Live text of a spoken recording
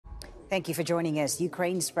Thank you for joining us.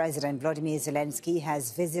 Ukraine's President Volodymyr Zelenskyy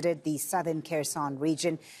has visited the southern Kherson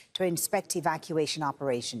region to inspect evacuation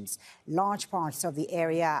operations. Large parts of the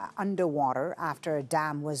area are underwater after a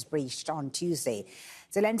dam was breached on Tuesday.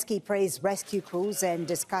 Zelenskyy praised rescue crews and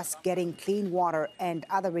discussed getting clean water and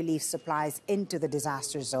other relief supplies into the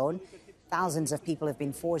disaster zone. Thousands of people have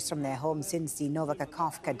been forced from their homes since the Nova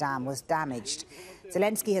Kakhovka dam was damaged.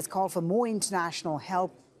 Zelenskyy has called for more international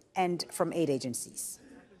help and from aid agencies.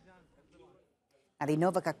 Now, the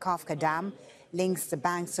Nova Kakhovka dam links the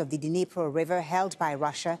banks of the Dnipro River, held by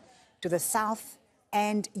Russia, to the south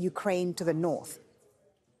and Ukraine to the north.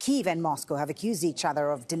 Kyiv and Moscow have accused each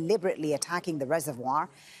other of deliberately attacking the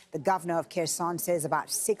reservoir. The governor of Kherson says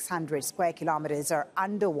about 600 square kilometers are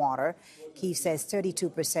underwater. Kyiv says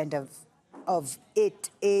 32% of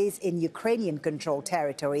it is in Ukrainian-controlled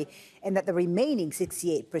territory and that the remaining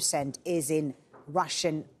 68% is in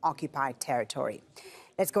Russian-occupied territory.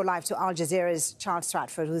 Let's go live to Al Jazeera's Charles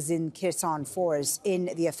Stratford, who's in Kherson for us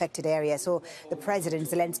in the affected area. So the President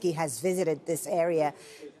Zelenskyy has visited this area.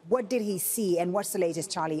 What did he see, and what's the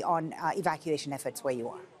latest, Charlie, on evacuation efforts where you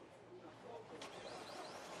are?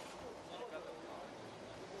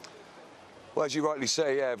 Well, as you rightly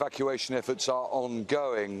say, evacuation efforts are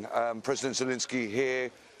ongoing. President Zelenskyy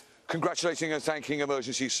here congratulating and thanking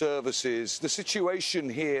emergency services. The situation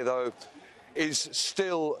here, though, is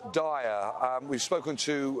still dire. We've spoken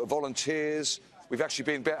to volunteers. We've actually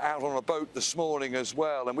been out on a boat this morning as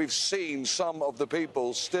well, and we've seen some of the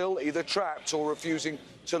people still either trapped or refusing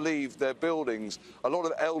to leave their buildings. A lot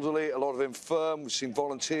of elderly, a lot of infirm. We've seen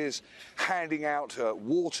volunteers handing out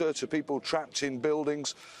water to people trapped in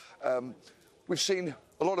buildings. We've seen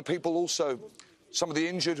a lot of people also, some of the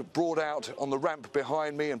injured, brought out on the ramp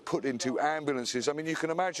behind me and put into ambulances. I mean, you can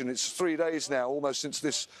imagine it's 3 days now, almost since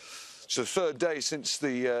this. It's the third day since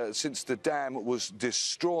the dam was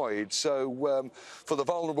destroyed. So for the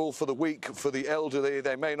vulnerable, for the weak, for the elderly,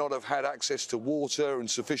 they may not have had access to water and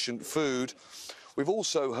sufficient food. We've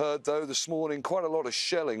also heard, though, this morning quite a lot of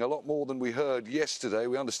shelling, a lot more than we heard yesterday.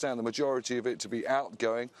 We understand the majority of it to be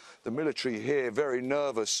outgoing. The military here very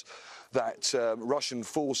nervous that Russian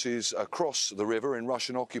forces across the river in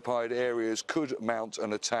Russian-occupied areas could mount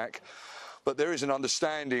an attack. But there is an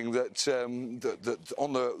understanding that, that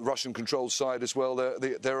on the Russian-controlled side as well,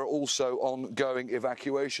 there are also ongoing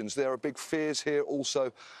evacuations. There are big fears here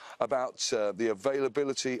also about the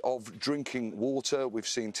availability of drinking water. We've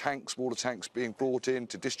seen tanks, water tanks being brought in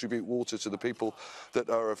to distribute water to the people that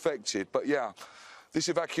are affected. But yeah, this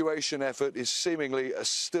evacuation effort is seemingly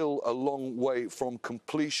still a long way from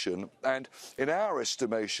completion. And in our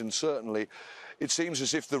estimation, certainly, it seems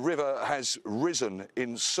as if the river has risen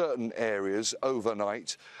in certain areas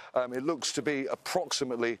overnight. It looks to be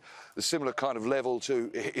approximately the similar kind of level to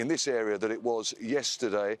in this area that it was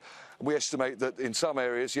yesterday. We estimate that in some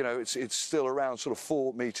areas, you know, it's still around sort of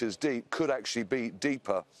 4 meters deep, could actually be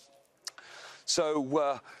deeper.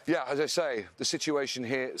 So, yeah, as I say, the situation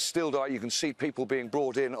here is still dire. You can see people being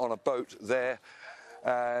brought in on a boat there.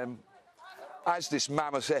 As this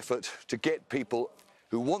mammoth effort to get people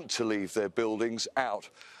who want to leave their buildings out.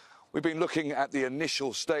 We've been looking at the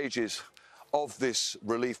initial stages of this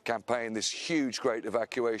relief campaign, this huge, great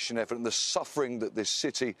evacuation effort, and the suffering that this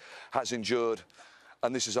city has endured.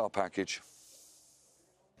 And this is our package.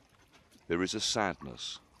 There is a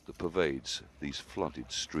sadness that pervades these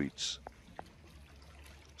flooded streets.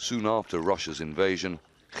 Soon after Russia's invasion,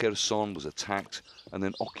 Kherson was attacked and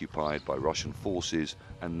then occupied by Russian forces,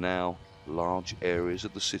 and now large areas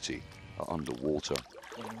of the city are underwater.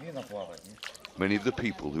 Many of the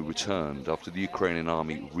people who returned after the Ukrainian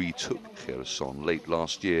army retook Kherson late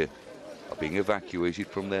last year are being evacuated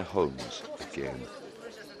from their homes again.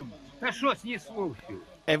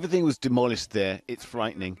 Everything was demolished there. It's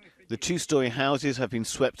frightening. The 2-story houses have been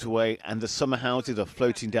swept away and the summer houses are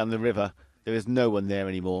floating down the river. There is no one there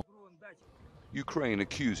anymore. Ukraine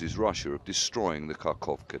accuses Russia of destroying the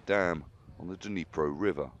Kakhovka dam on the Dnipro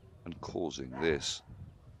River and causing this.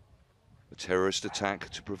 A terrorist attack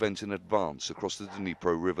to prevent an advance across the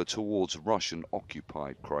Dnipro River towards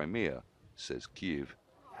Russian-occupied Crimea, says Kyiv.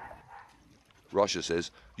 Russia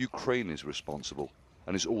says Ukraine is responsible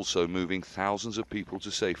and is also moving thousands of people to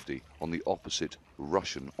safety on the opposite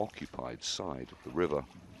Russian-occupied side of the river.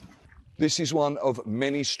 This is one of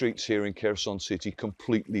many streets here in Kherson city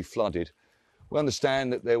completely flooded. We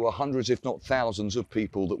understand that there were hundreds, if not thousands, of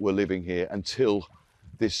people that were living here until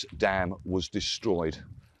this dam was destroyed.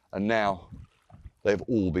 And now they've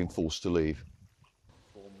all been forced to leave.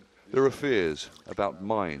 There are fears about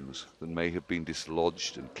mines that may have been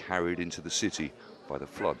dislodged and carried into the city by the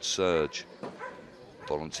flood surge.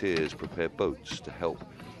 Volunteers prepare boats to help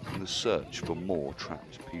in the search for more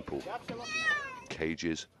trapped people.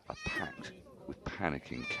 Cages are packed with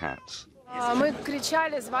panicking cats.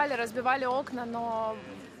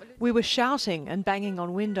 We were shouting and banging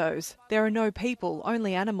on windows. There are no people,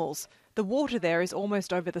 only animals. The water there is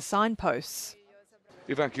almost over the signposts.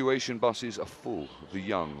 Evacuation buses are full of the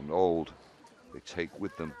young and old. They take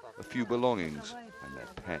with them a few belongings and their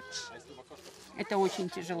pets.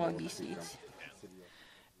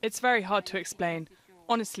 It's very hard to explain.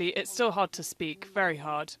 Honestly, it's still hard to speak, very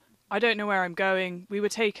hard. I don't know where I'm going. We were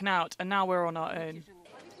taken out and now we're on our own.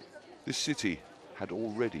 This city had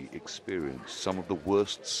already experienced some of the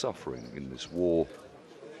worst suffering in this war.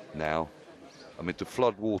 Now, amid the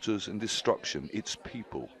floodwaters and destruction, its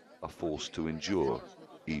people are forced to endure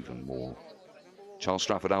even more. Charles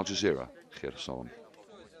Stratford, Al Jazeera, Kherson.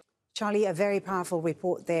 Charlie, a very powerful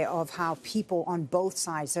report there of how people on both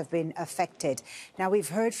sides have been affected. Now, we've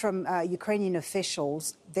heard from Ukrainian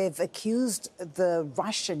officials. They've accused the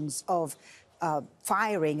Russians of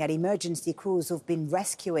firing at emergency crews who've been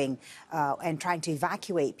rescuing and trying to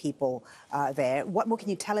evacuate people there. What more can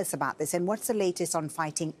you tell us about this? And what's the latest on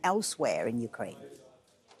fighting elsewhere in Ukraine?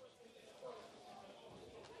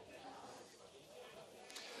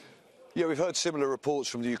 Yeah, we've heard similar reports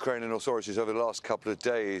from the Ukrainian authorities over the last couple of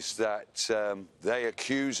days that they're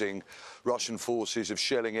accusing Russian forces of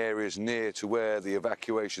shelling areas near to where the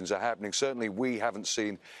evacuations are happening. Certainly, we haven't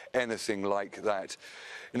seen anything like that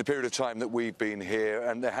in the period of time that we've been here,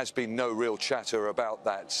 and there has been no real chatter about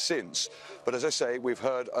that since. But as I say, we've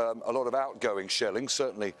heard a lot of outgoing shelling,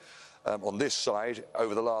 certainly on this side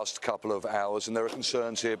over the last couple of hours, and there are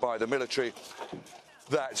concerns here by the military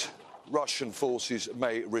that Russian forces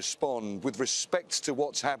may respond. With respect to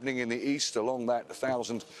what's happening in the east along that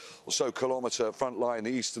 1,000 or so kilometre front line, the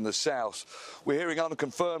east and the south, we're hearing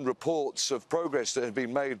unconfirmed reports of progress that have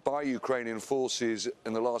been made by Ukrainian forces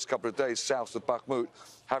in the last couple of days south of Bakhmut,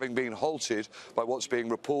 having been halted by what's being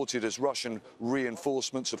reported as Russian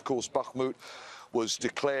reinforcements. Of course, Bakhmut was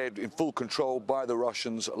declared in full control by the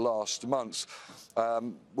Russians last month.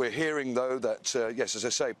 We're hearing, though, that, yes, as I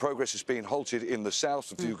say, progress is being halted in the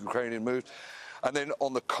south of the Ukrainian move. And then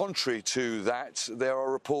on the contrary to that, there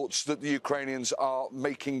are reports that the Ukrainians are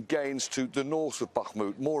making gains to the north of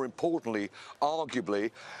Bakhmut. More importantly, arguably,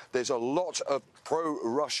 there's a lot of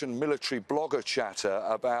pro-Russian military blogger chatter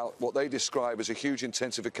about what they describe as a huge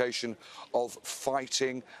intensification of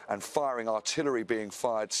fighting and firing, artillery being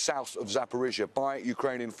fired south of Zaporizhia by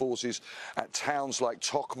Ukrainian forces at towns like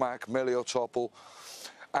Tokmak, Melitopol,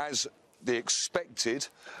 as the expected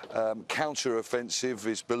counter-offensive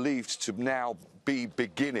is believed to now be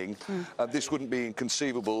beginning. This wouldn't be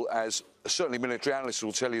inconceivable, as certainly military analysts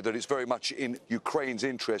will tell you that it's very much in Ukraine's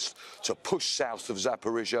interest to push south of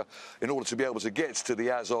Zaporizhia in order to be able to get to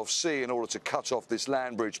the Azov Sea, in order to cut off this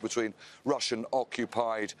land bridge between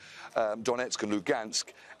Russian-occupied Donetsk and Lugansk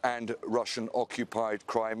and Russian-occupied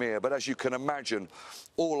Crimea. But as you can imagine,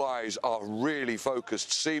 all eyes are really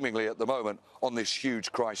focused, seemingly at the moment, on this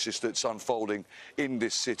huge crisis that's unfolding in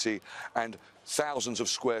this city and thousands of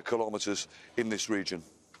square kilometres in this region.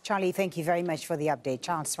 Charlie, thank you very much for the update.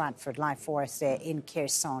 Charles Stratford, live for us in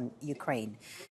Kherson, Ukraine.